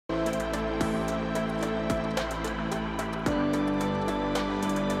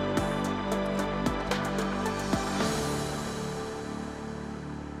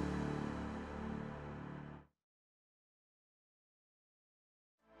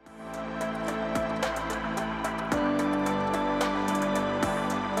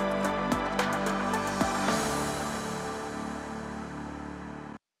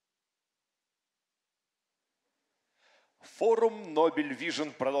Форум Nobel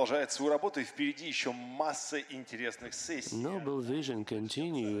Vision продолжает свою работу, и впереди еще масса интересных сессий. Nobel Vision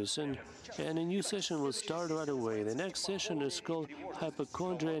continues, and a new session will start right away. The next session is called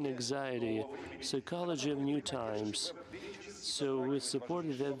Hypochondria and Anxiety, Psychology of New Times. So with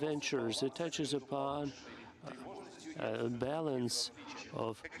supportive adventures, it touches upon a balance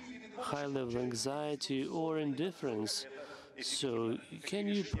of high-level anxiety or indifference. So can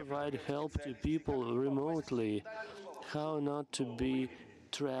you provide help to people remotely? How not to be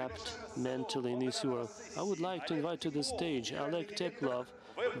trapped mentally in this world? I would like to invite to the stage Oleg Teplov,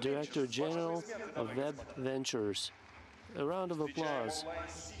 Director General of Web Ventures. A round of applause.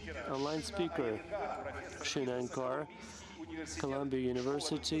 Online speaker, Shinankar, Columbia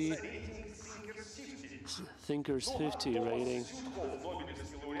University, Thinkers 50 rating,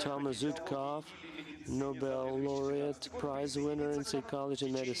 Thomas Zudkov, Nobel laureate, prize winner in psychology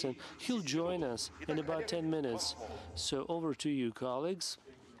and medicine. He'll join us in about 10 minutes. So over to you, colleagues.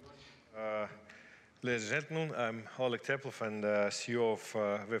 Ladies and gentlemen, I'm Oleg Teplov and CEO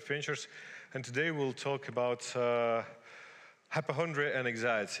of Web Ventures. And today we'll talk about hypochondria and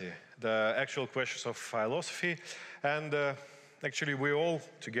anxiety, the actual questions of philosophy. And actually, we all,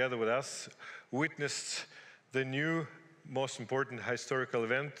 together with us, witnessed the new, most important historical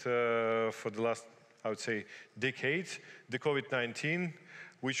event for the last, I would say, decade, the COVID-19,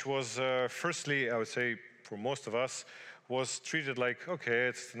 which was firstly, I would say, for most of us, was treated like, okay,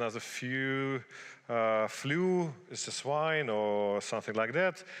 it's another flu, it's a swine or something like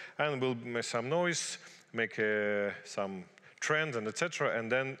that, and we'll make some noise, make some trend and etc.,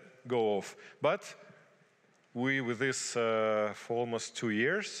 and then go off. But we with this for almost 2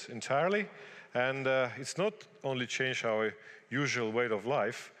 years entirely, and it's not only changed our usual way of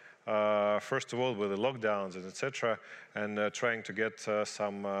life, first of all with the lockdowns and etc., and trying to get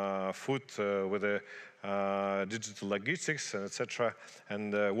some food with the digital logistics and etc.,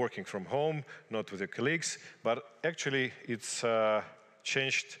 and working from home, not with your colleagues, but actually it's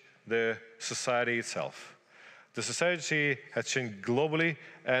changed the society itself. The society has changed globally,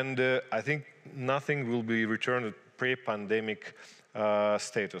 and I think nothing will be returned to pre-pandemic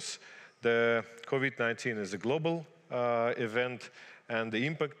status. The COVID-19 is a global event, and the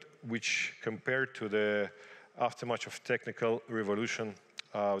impact, which compared to the aftermath of technical revolution,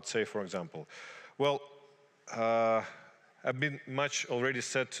 I would say, for example. Well, I've been much already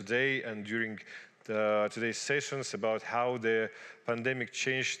said today and during today's sessions about how the pandemic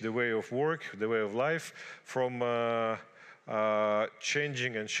changed the way of work, the way of life, from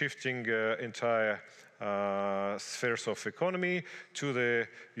changing and shifting entire spheres of economy to the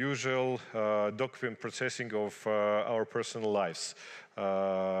usual document processing of our personal lives,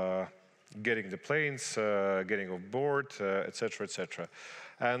 getting the planes, getting on board, etc., etc.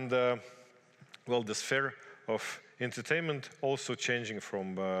 And well, the sphere of entertainment also changing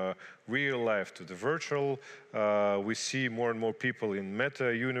from real life to the virtual. We see more and more people in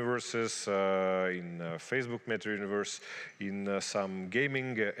meta universes, in Facebook meta universe, in some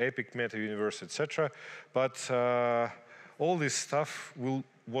gaming epic meta universe, etc. But all this stuff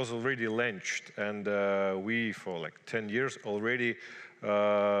was already launched, and we for like 10 years already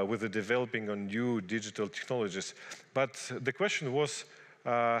with the developing on new digital technologies. But the question was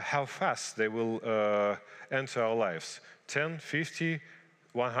how fast they will enter our lives, 10, 50,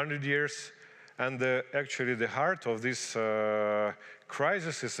 100 years. And actually the heart of this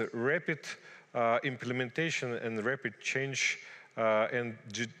crisis is a rapid implementation and rapid change and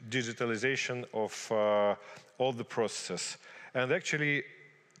digitalization of all the processes. And actually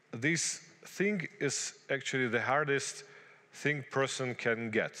this thing is actually the hardest thing person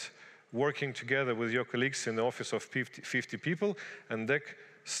can get. Working together with your colleagues in the office of 50 people, and they're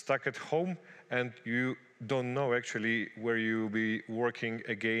stuck at home, and you don't know actually where you'll be working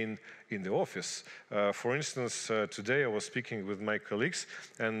again in the office. For instance, today I was speaking with my colleagues,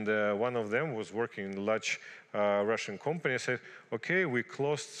 and one of them was working in a large Russian company. I said, okay, we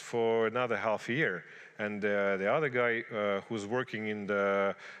closed for another half a year. And the other guy who's working in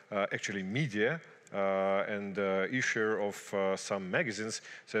the actually media, and issuer of some magazines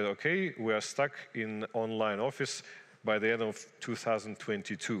said, okay, we are stuck in online office by the end of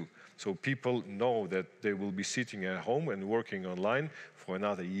 2022. So people know that they will be sitting at home and working online for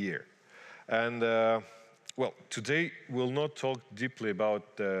another year. And well, today we'll not talk deeply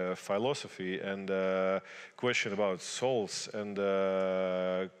about philosophy and question about souls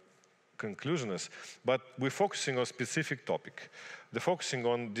and conclusions, but we're focusing on a specific topic. The focusing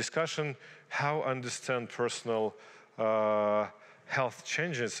on discussion how understand personal health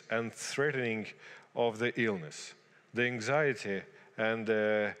changes and threatening of the illness. The anxiety and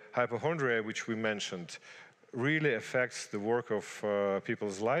the hypochondria, which we mentioned, really affects the work of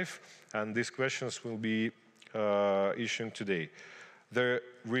people's life, and these questions will be issued today. The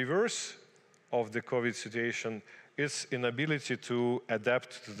reverse of the COVID situation is inability to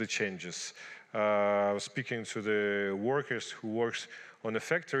adapt to the changes. Speaking to the workers who works on a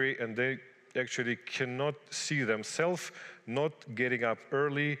factory, and they actually cannot see themselves not getting up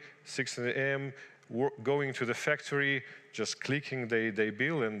early, 6 a.m., going to the factory, just clicking their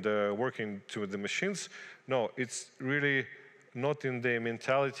bill and working to the machines. No, it's really not in their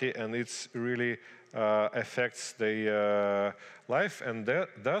mentality, and it's really affects their life, and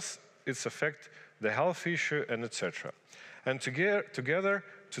thus it's affect the health issue and etc. And together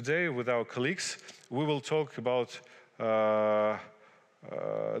today with our colleagues, we will talk about the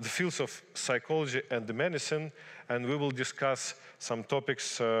fields of psychology and the medicine, and we will discuss some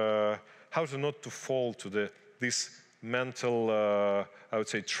topics, how to not to fall to this mental, I would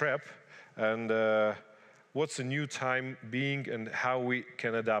say, trap, and what's a new time being and how we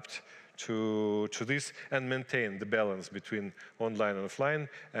can adapt to this and maintain the balance between online and offline,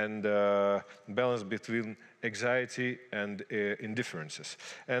 and balance between anxiety and indifferences.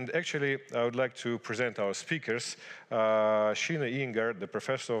 And actually, I would like to present our speakers. Sheena Iyengar, the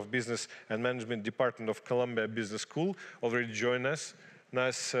professor of business and management department of Columbia Business School, already joined us.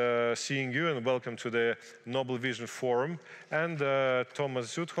 Nice seeing you, and welcome to the Nobel Vision Forum. And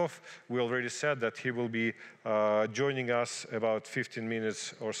Thomas Zuthoff, we already said that he will be joining us about 15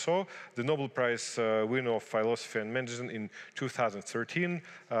 minutes or so. The Nobel Prize winner of philosophy and medicine in 2013,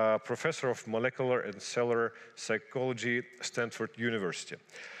 professor of molecular and cellular psychology, Stanford University.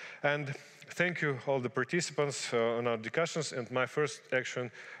 And thank you all the participants on our discussions. And my first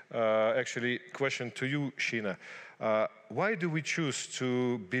question to you, Sheena. Why do we choose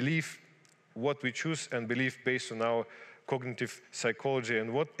to believe what we choose and believe based on our cognitive psychology,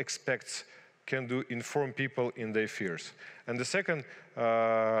 and what aspects can do inform people in their fears? And the second,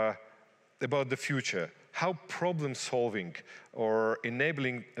 about the future. How problem solving or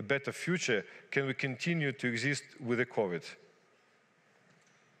enabling a better future can we continue to exist with the COVID?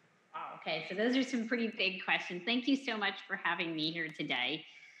 Okay, so those are some pretty big questions. Thank you so much for having me here today.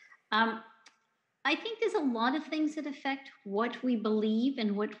 I think there's a lot of things that affect what we believe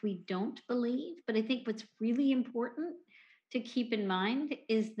and what we don't believe. But I think what's really important to keep in mind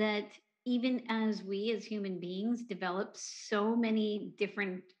is that even as we as human beings develop so many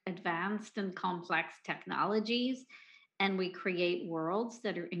different advanced and complex technologies, and we create worlds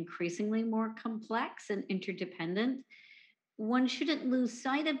that are increasingly more complex and interdependent, one shouldn't lose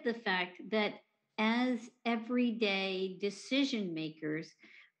sight of the fact that as everyday decision makers,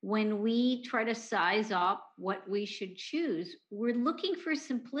 when we try to size up what we should choose, we're looking for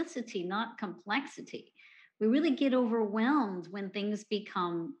simplicity, not complexity. We really get overwhelmed when things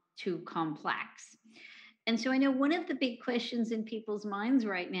become too complex. And so I know one of the big questions in people's minds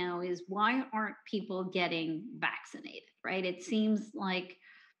right now is, why aren't people getting vaccinated, right? It seems like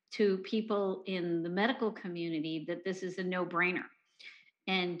to people in the medical community that this is a no-brainer.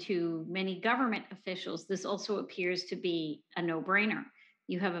 And to many government officials, this also appears to be a no-brainer.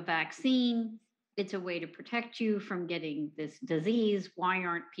 You have a vaccine, it's a way to protect you from getting this disease. Why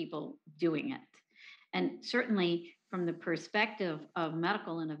aren't people doing it? And certainly from the perspective of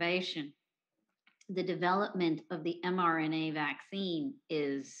medical innovation, the development of the mRNA vaccine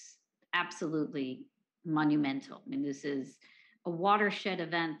is absolutely monumental. I mean, this is a watershed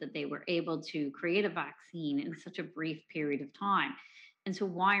event that they were able to create a vaccine in such a brief period of time. And so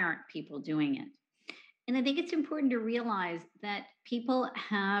why aren't people doing it? And I think it's important to realize that people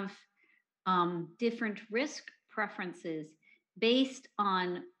have different risk preferences based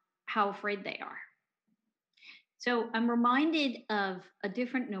on how afraid they are. So I'm reminded of a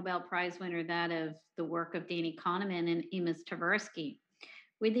different Nobel Prize winner, that of the work of Danny Kahneman and Amos Tversky,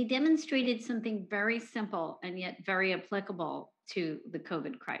 where they demonstrated something very simple and yet very applicable to the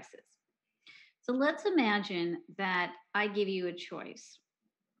COVID crisis. So let's imagine that I give you a choice,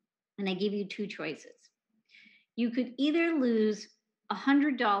 and I give you two choices. You could either lose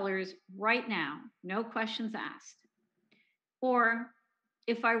 $100 right now, no questions asked, or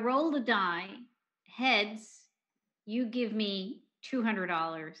if I roll the die, heads, you give me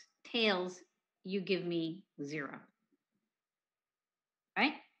 $200, tails, you give me $0.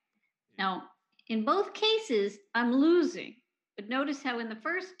 Right? Now, in both cases, I'm losing. But notice how in the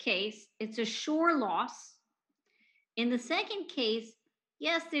first case, it's a sure loss. In the second case,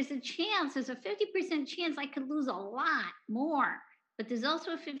 yes, there's a chance, there's a 50% chance I could lose a lot more, but there's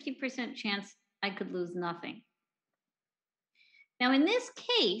also a 50% chance I could lose nothing. Now, in this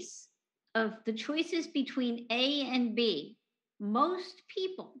case of the choices between A and B, most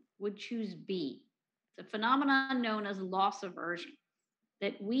people would choose B. the phenomenon known as loss aversion,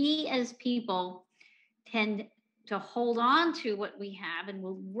 that we as people tend to hold on to what we have and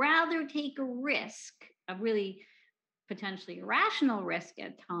will rather take a risk, a really potentially irrational risk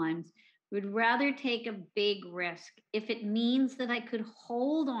at times, would rather take a big risk if it means that I could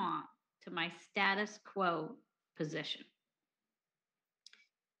hold on to my status quo position.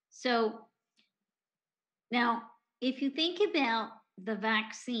 So now, if you think about the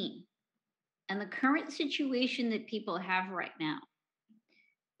vaccine and the current situation that people have right now,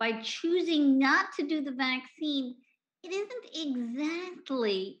 by choosing not to do the vaccine, it isn't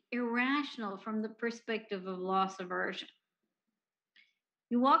exactly irrational from the perspective of loss aversion.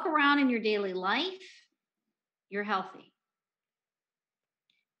 You walk around in your daily life, you're healthy.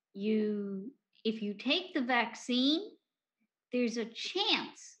 If you take the vaccine, there's a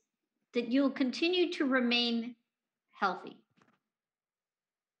chance that you'll continue to remain healthy.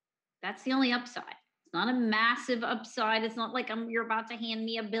 That's the only upside. It's not a massive upside. It's not like you're about to hand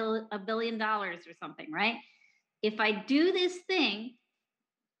me $1 billion or something, right? If I do this thing,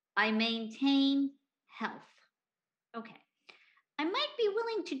 I maintain health. Okay. I might be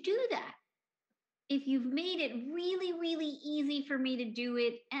willing to do that if you've made it really, really easy for me to do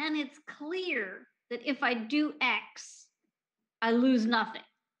it, and it's clear that if I do X, I lose nothing,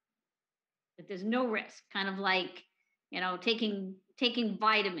 that there's no risk, kind of like, taking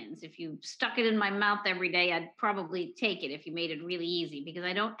vitamins. If you stuck it in my mouth every day, I'd probably take it if you made it really easy, because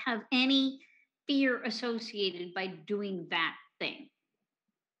I don't have any fear associated by doing that thing.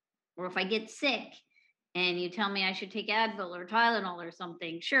 Or if I get sick and you tell me I should take Advil or Tylenol or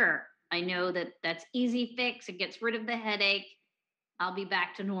something, sure, I know that that's easy fix. It gets rid of the headache. I'll be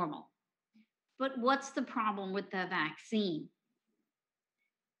back to normal. But what's the problem with the vaccine?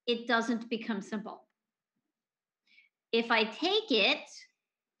 It doesn't become simple. If I take it,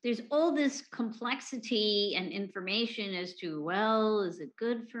 there's all this complexity and information as to, well, is it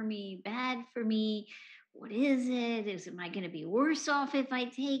good for me, bad for me? What is it? Am I going to be worse off if I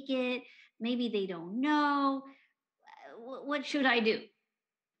take it? Maybe they don't know. What should I do?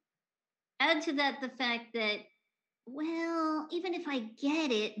 Add to that the fact that, well, even if I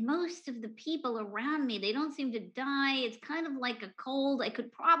get it, most of the people around me, they don't seem to die. It's kind of like a cold. I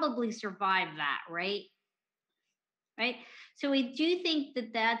could probably survive that, right? Right? So I do think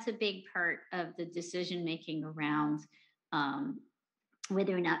that that's a big part of the decision making around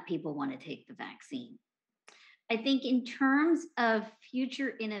whether or not people want to take the vaccine. I think in terms of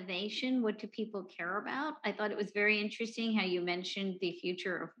future innovation, what do people care about? I thought it was very interesting how you mentioned the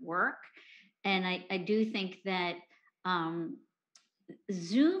future of work. And I do think that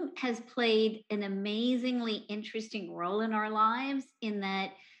Zoom has played an amazingly interesting role in our lives, in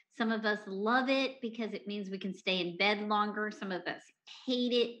that some of us love it because it means we can stay in bed longer. Some of us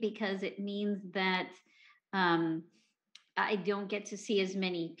hate it because it means that I don't get to see as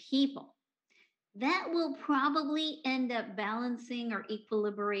many people. That will probably end up balancing or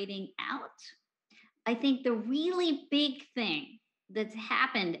equilibrating out. I think the really big thing that's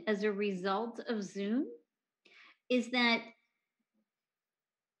happened as a result of Zoom is that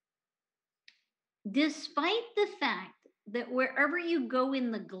despite the fact that wherever you go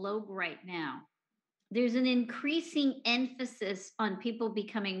in the globe right now, there's an increasing emphasis on people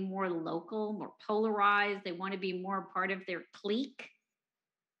becoming more local, more polarized. They want to be more part of their clique.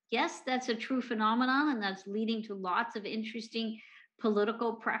 Yes, that's a true phenomenon, and that's leading to lots of interesting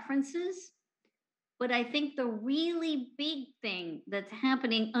political preferences. But I think the really big thing that's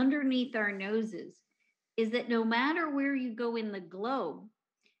happening underneath our noses is that no matter where you go in the globe,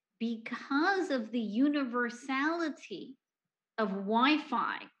 because of the universality of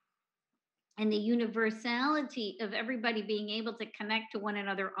Wi-Fi and the universality of everybody being able to connect to one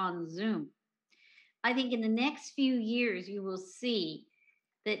another on Zoom, I think in the next few years, you will see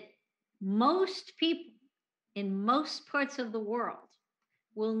that most people in most parts of the world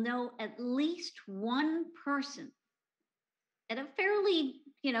will know at least one person at a fairly,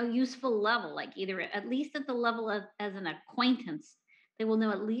 useful level, like either at least at the level of as an acquaintance. They will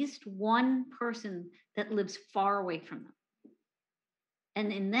know at least one person that lives far away from them.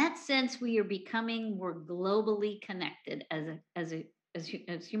 And in that sense, we are becoming more globally connected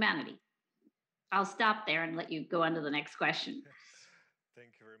as humanity. I'll stop there and let you go on to the next question.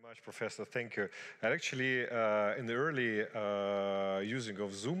 Thank you very much, Professor. Thank you. And actually, in the early using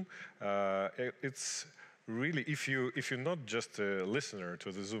of Zoom, it's really, if you're not just a listener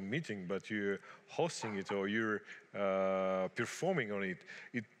to the Zoom meeting, but you're hosting it or you're performing on it,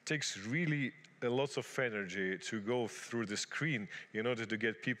 it takes really a lot of energy to go through the screen in order to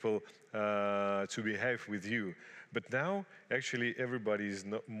get people to behave with you. But now, actually, everybody is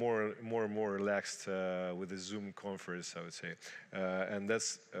more and more relaxed with the Zoom conference, I would say. And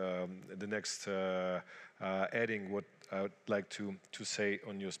that's the next adding what I would like to say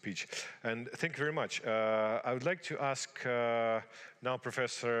on your speech. And thank you very much. I would like to ask now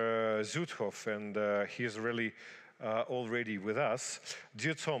Professor Zuthoff, and he is really already with us.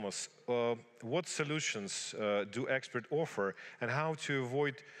 Dear Thomas, what solutions do experts offer, and how to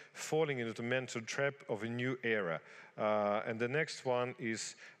avoid falling into the mental trap of a new era? And the next one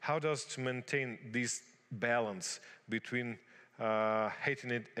is, how does to maintain this balance between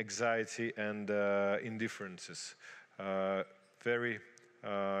heightened anxiety and indifferences? Very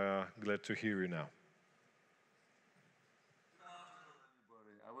glad to hear you now.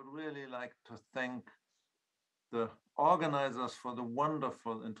 I would really like to thank the organizers for the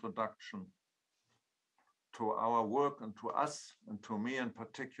wonderful introduction to our work and to us and to me in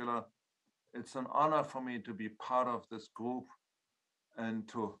particular. It's an honor for me to be part of this group and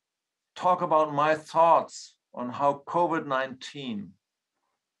to talk about my thoughts on how COVID-19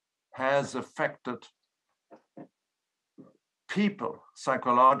 has affected people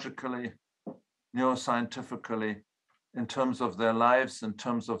psychologically, neuroscientifically, in terms of their lives, in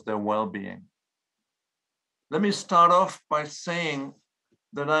terms of their well-being. Let me start off by saying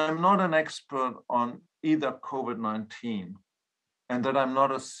that I'm not an expert on either COVID-19 and that I'm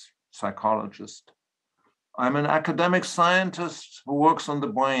not a psychologist. I'm an academic scientist who works on the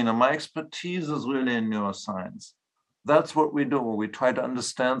brain, and my expertise is really in neuroscience. That's what we do. We try to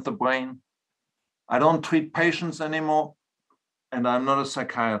understand the brain. I don't treat patients anymore, and I'm not a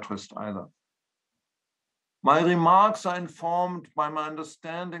psychiatrist either. My remarks are informed by my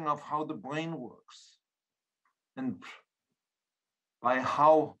understanding of how the brain works and by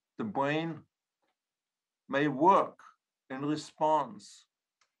how the brain may work in response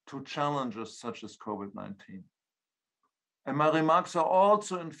to challenges such as COVID-19. And my remarks are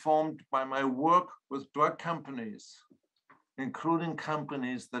also informed by my work with drug companies, including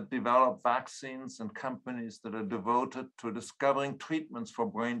companies that develop vaccines and companies that are devoted to discovering treatments for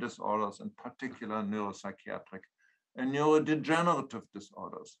brain disorders, in particular neuropsychiatric and neurodegenerative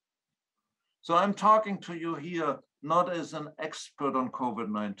disorders. So I'm talking to you here not as an expert on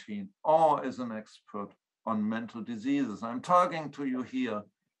COVID-19 or as an expert on mental diseases. I'm talking to you here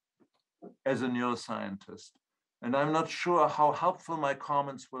as a neuroscientist. And I'm not sure how helpful my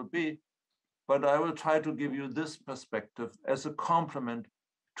comments will be, but I will try to give you this perspective as a complement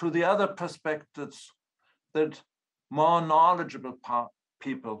to the other perspectives that more knowledgeable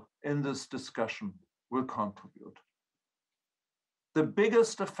people in this discussion will contribute. The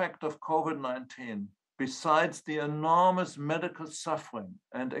biggest effect of COVID-19, besides the enormous medical suffering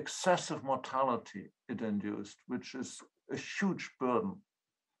and excessive mortality it induced, which is a huge burden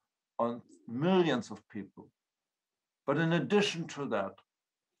on millions of people, but in addition to that,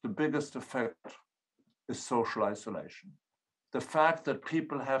 the biggest effect is social isolation. The fact that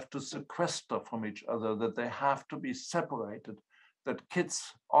people have to sequester from each other, that they have to be separated, that kids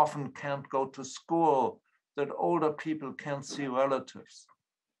often can't go to school, that older people can't see relatives,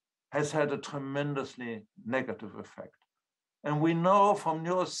 has had a tremendously negative effect. And we know from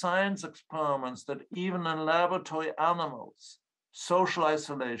neuroscience experiments that even in laboratory animals, social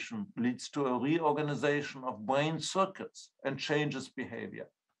isolation leads to a reorganization of brain circuits and changes behavior.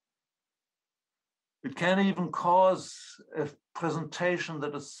 It can even cause a presentation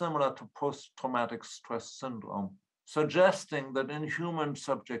that is similar to post-traumatic stress syndrome, suggesting that in human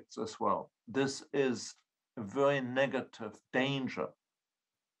subjects as well, this is a very negative danger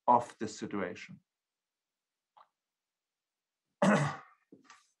of this situation.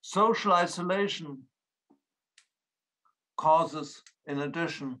 Social isolation causes, in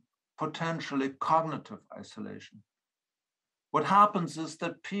addition, potentially cognitive isolation. What happens is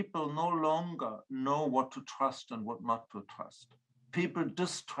that people no longer know what to trust and what not to trust. People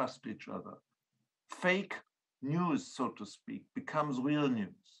distrust each other. Fake news, so to speak, becomes real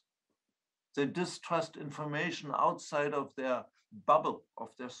news. They distrust information outside of their bubble, of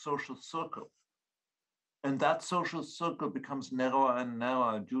their social circle. And that social circle becomes narrower and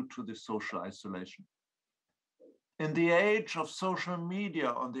narrower due to the social isolation. In the age of social media,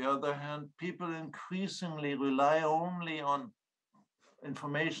 on the other hand, people increasingly rely only on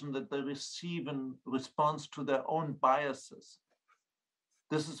information that they receive in response to their own biases.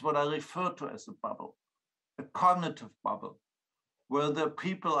 This is what I refer to as a bubble, a cognitive bubble, where the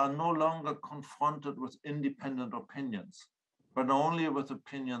people are no longer confronted with independent opinions, but only with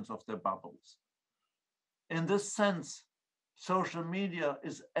opinions of their bubbles. In this sense, social media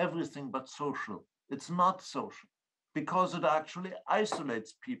is everything but social. It's not social because it actually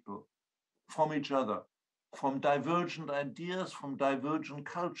isolates people from each other. from divergent ideas, from divergent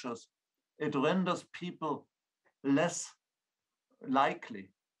cultures, it renders people less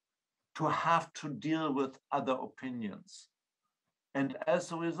likely to have to deal with other opinions. And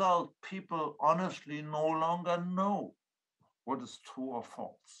as a result, people honestly no longer know what is true or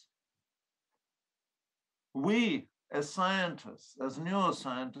false. We, as scientists, as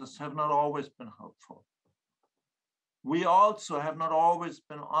neuroscientists, have not always been helpful. We also have not always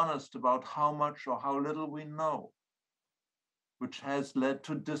been honest about how much or how little we know, which has led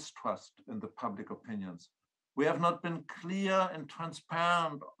to distrust in the public opinions. We have not been clear and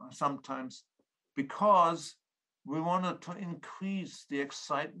transparent sometimes because we wanted to increase the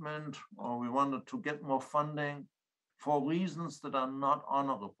excitement, or we wanted to get more funding for reasons that are not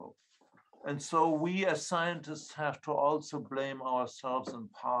honorable. And so we as scientists have to also blame ourselves in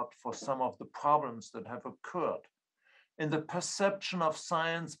part for some of the problems that have occurred in the perception of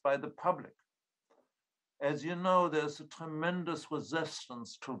science by the public. As you know, there's a tremendous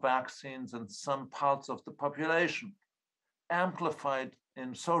resistance to vaccines in some parts of the population, amplified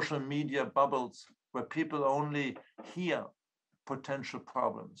in social media bubbles where people only hear potential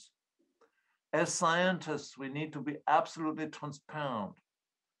problems. As scientists, we need to be absolutely transparent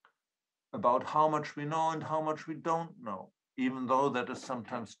about how much we know and how much we don't know, even though that is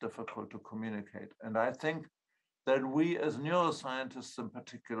sometimes difficult to communicate. And I think that we as neuroscientists in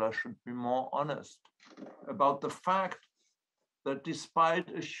particular should be more honest about the fact that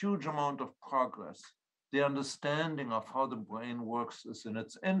despite a huge amount of progress, the understanding of how the brain works is in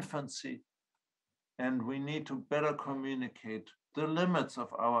its infancy, and we need to better communicate the limits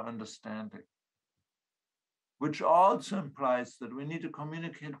of our understanding, which also implies that we need to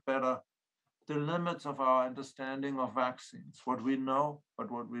communicate better the limits of our understanding of vaccines, what we know,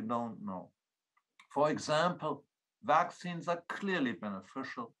 but what we don't know. For example, vaccines are clearly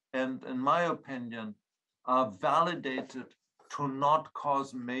beneficial and, in my opinion, are validated to not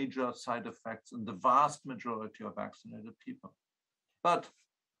cause major side effects in the vast majority of vaccinated people. But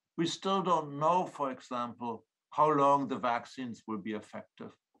we still don't know, for example, how long the vaccines will be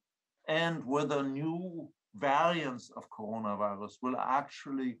effective and whether new variants of coronavirus will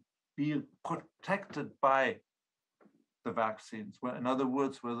actually be protected by the vaccines. Well, in other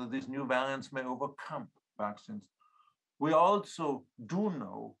words, whether these new variants may overcome vaccines. We also do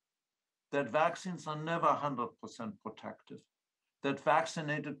know that vaccines are never 100% protective, that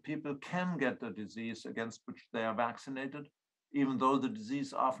vaccinated people can get the disease against which they are vaccinated, even though the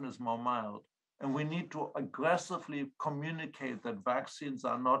disease often is more mild. And we need to aggressively communicate that vaccines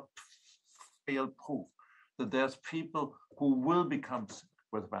are not fail-proof, that there's people who will become sick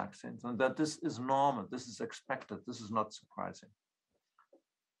with vaccines, and that this is normal, this is expected, this is not surprising.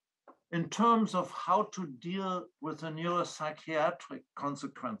 In terms of how to deal with the neuropsychiatric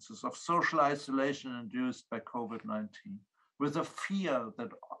consequences of social isolation induced by COVID-19, with the fear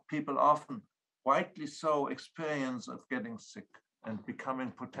that people often, rightly so, experience of getting sick and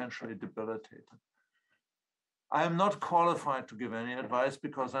becoming potentially debilitated. I am not qualified to give any advice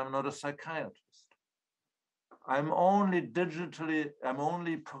because I'm not a psychiatrist. I'm only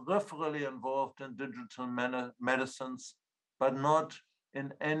peripherally involved in digital medicines, but not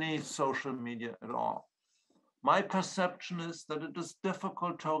in any social media at all. My perception is that it is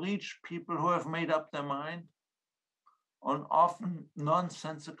difficult to reach people who have made up their mind on often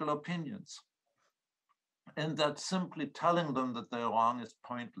nonsensical opinions, and that simply telling them that they're wrong is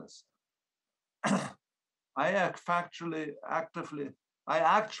pointless. I actually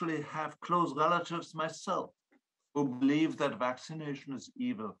have close relatives myself who believe that vaccination is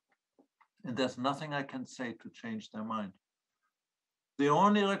evil, and there's nothing I can say to change their mind. The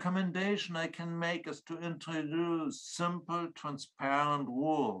only recommendation I can make is to introduce simple, transparent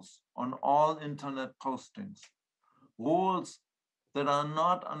rules on all internet postings, rules that are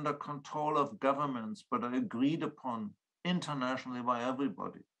not under control of governments, but are agreed upon internationally by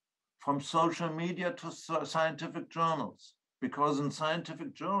everybody, from social media to scientific journals, because in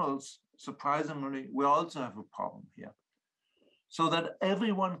scientific journals, surprisingly, we also have a problem here, so that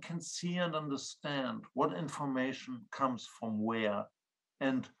everyone can see and understand what information comes from where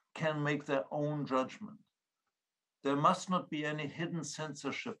and can make their own judgment. There must not be any hidden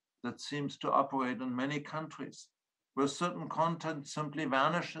censorship that seems to operate in many countries, where certain content simply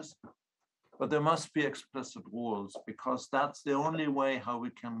vanishes, but there must be explicit rules, because that's the only way how we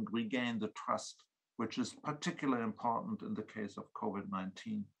can regain the trust, which is particularly important in the case of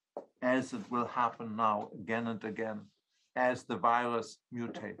COVID-19, as it will happen now again and again as the virus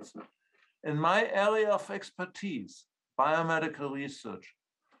mutates. In my area of expertise, biomedical research,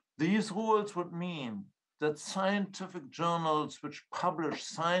 these rules would mean that scientific journals which publish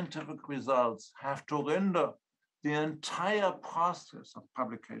scientific results have to render the entire process of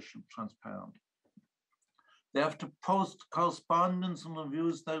publication transparent. They have to post correspondence and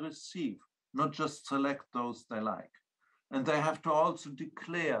reviews they receive, not just select those they like. And they have to also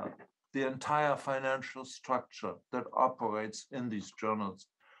declare the entire financial structure that operates in these journals,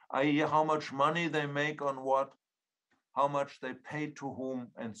 i.e. how much money they make on what, how much they pay to whom,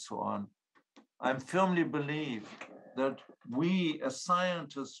 and so on. I firmly believe that we as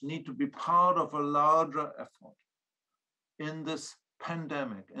scientists need to be part of a larger effort in this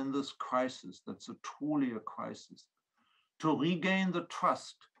pandemic, in this crisis, that's truly a crisis, to regain the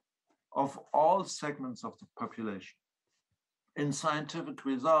trust of all segments of the population in scientific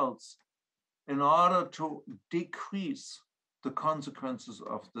results in order to decrease the consequences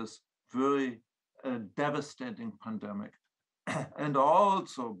of this very devastating pandemic. And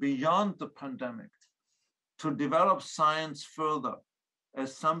also beyond the pandemic, to develop science further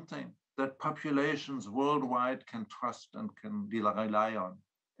as something that populations worldwide can trust and can rely on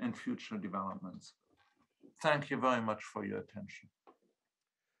in future developments. Thank you very much for your attention.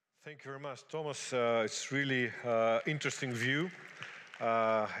 Thank you very much, Thomas. It's really interesting view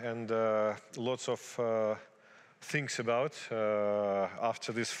and lots of things about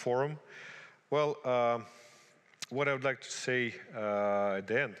after this forum. Well, what I would like to say at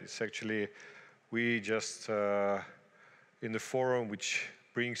the end is actually we just in the forum which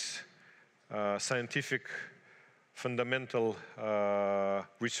brings scientific fundamental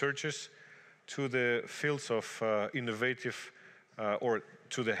researches to the fields of innovative or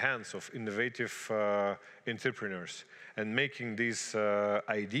to the hands of innovative entrepreneurs and making these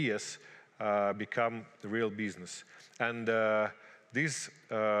ideas become the real business. And these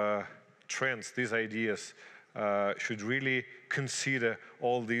trends, these ideas should really consider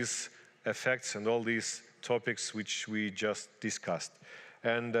all these effects and all these topics which we just discussed.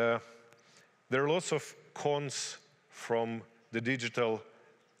 And there are lots of cons from the digital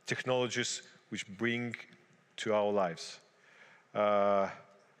technologies which bring to our lives.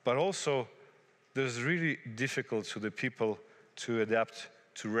 But also, there's really difficult to the people to adapt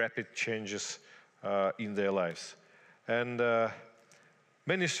to rapid changes in their lives. And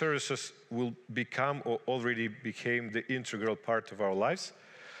many services will become or already became the integral part of our lives.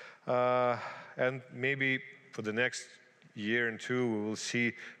 And maybe for the next year and two, we will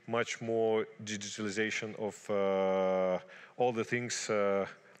see much more digitalization of all the things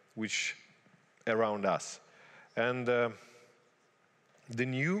which around us. And the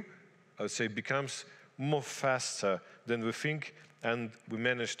new, I would say, becomes more faster than we think, and we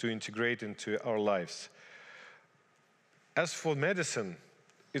manage to integrate into our lives. As for medicine,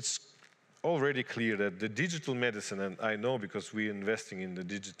 it's already clear that the digital medicine, and I know because we're investing in the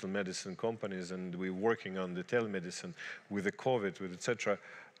digital medicine companies and we're working on the telemedicine with the COVID, with etc.,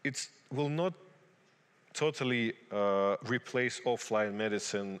 it will not totally replace offline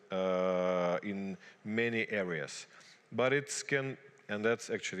medicine in many areas. But it can, and that's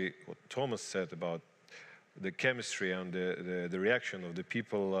actually what Thomas said about the chemistry and the reaction of the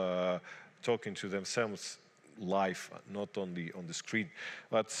people talking to themselves live, not only on the screen.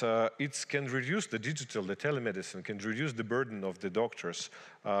 But it can reduce the digital, the telemedicine can reduce the burden of the doctors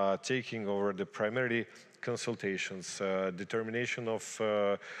taking over the primary consultations, determination of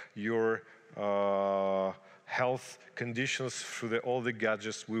your health conditions through all the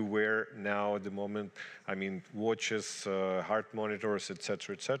gadgets we wear now at the moment. I mean, watches, heart monitors,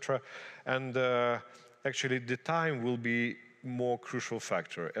 etc., etc. And actually, the time will be more crucial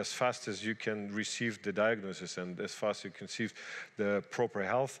factor. As fast as you can receive the diagnosis and as fast as you can receive the proper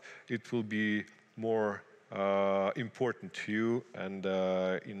health, it will be more important to you and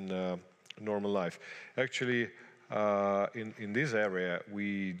in normal life. Actually, in this area,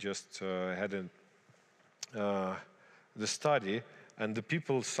 we just had the study, and the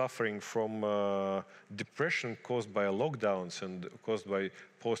people suffering from depression caused by lockdowns and caused by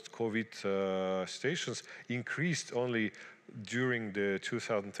post-COVID situations increased only during the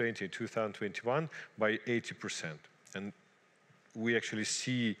 2020-2021 by 80%. And we actually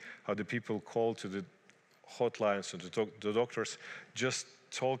see how the people call to the hotlines and the doctors just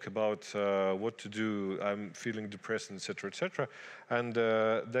talk about what to do, I'm feeling depressed, etc., etc. And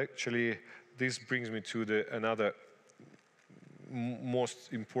actually, this brings me to another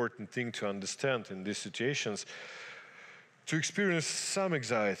most important thing to understand in these situations. To experience some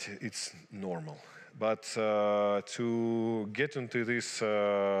anxiety, it's normal. But to get into this,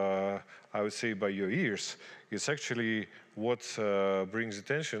 I would say, by your ears, it's actually what brings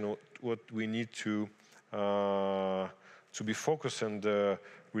attention, what we need to be focused and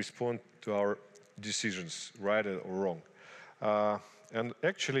respond to our decisions, right or wrong. And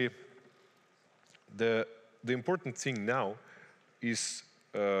actually, the important thing now is,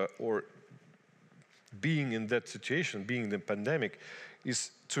 or being in that situation, being in the pandemic,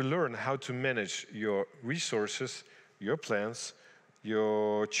 is to learn how to manage your resources, your plans,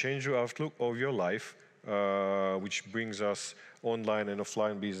 your change of outlook of your life, which brings us online and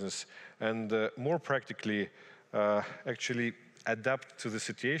offline business, and more practically, actually adapt to the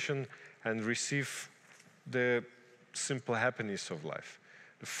situation and receive the simple happiness of life.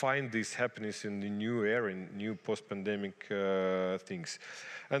 Find this happiness in the new era, in new post-pandemic things.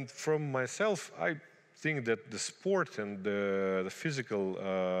 And from myself, I think that the sport and the physical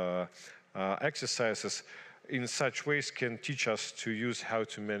exercises in such ways can teach us to use how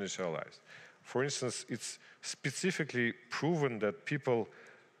to manage our lives. For instance, it's specifically proven that people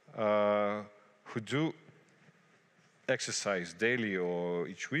who do exercise daily or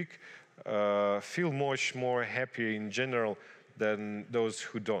each week feel much more happy in general than those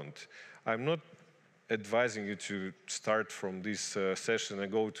who don't. I'm not advising you to start from this session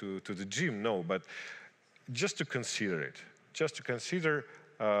and go to the gym, no, but just to consider it. Just to consider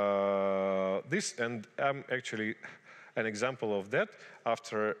this, and I'm actually an example of that.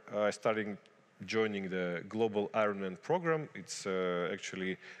 After starting joining the Global Ironman program, it's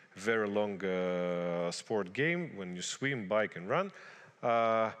actually a very long sport game when you swim, bike, and run.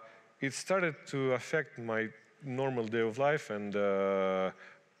 It started to affect my normal day of life and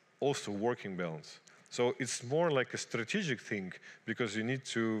also working balance. So it's more like a strategic thing because you need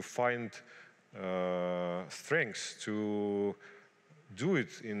to find strengths to do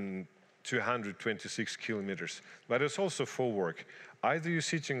it in 226 kilometers. But it's also for work. Either you're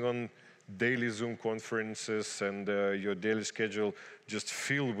sitting on daily Zoom conferences and your daily schedule just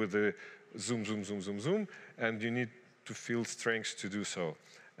filled with the Zoom, Zoom, Zoom, Zoom, Zoom, and you need to feel strength to do so.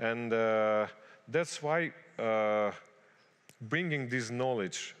 And that's why bringing this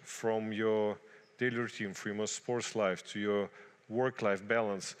knowledge from your daily routine, from your sports life to your work-life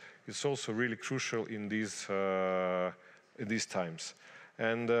balance is also really crucial in these times.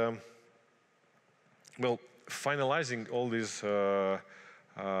 And well, finalizing all these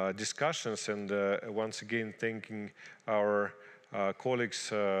discussions and once again thanking our colleagues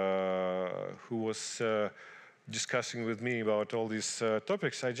who was discussing with me about all these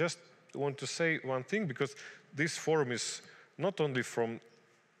topics, I just want to say one thing, because this forum is not only from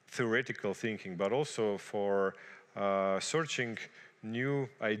theoretical thinking, but also for searching new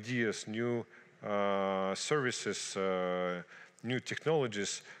ideas, new services, new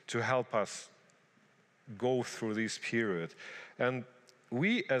technologies to help us go through this period. And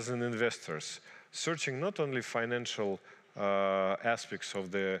we as an investors, searching not only financial aspects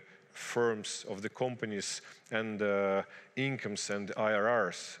of the firms, of the companies and incomes and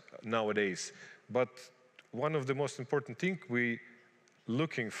IRRs nowadays, but one of the most important things, we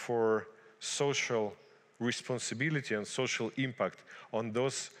looking for social responsibility and social impact on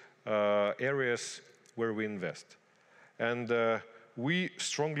those areas where we invest. And we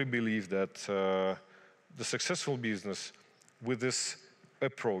strongly believe that the successful business with this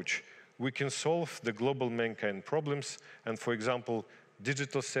approach, we can solve the global mankind problems. And for example,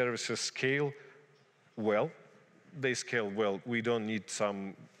 digital services scale well. They scale well. We don't need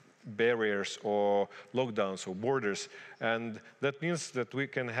some barriers or lockdowns or borders. And that means that we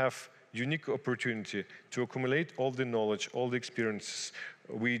can have unique opportunity to accumulate all the knowledge, all the experiences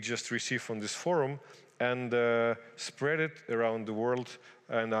we just received from this forum and spread it around the world.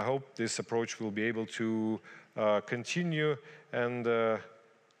 And I hope this approach will be able to continue and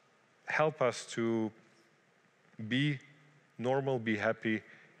help us to be normal, be happy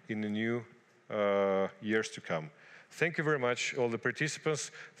in the new years to come. Thank you very much, all the participants.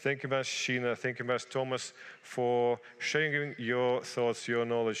 Thank you very much, Sheena. Thank you very much, Thomas, for sharing your thoughts, your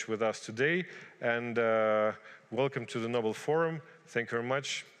knowledge with us today. And welcome to the Nobel Forum. Thank you very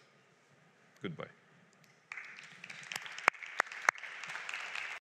much. Goodbye.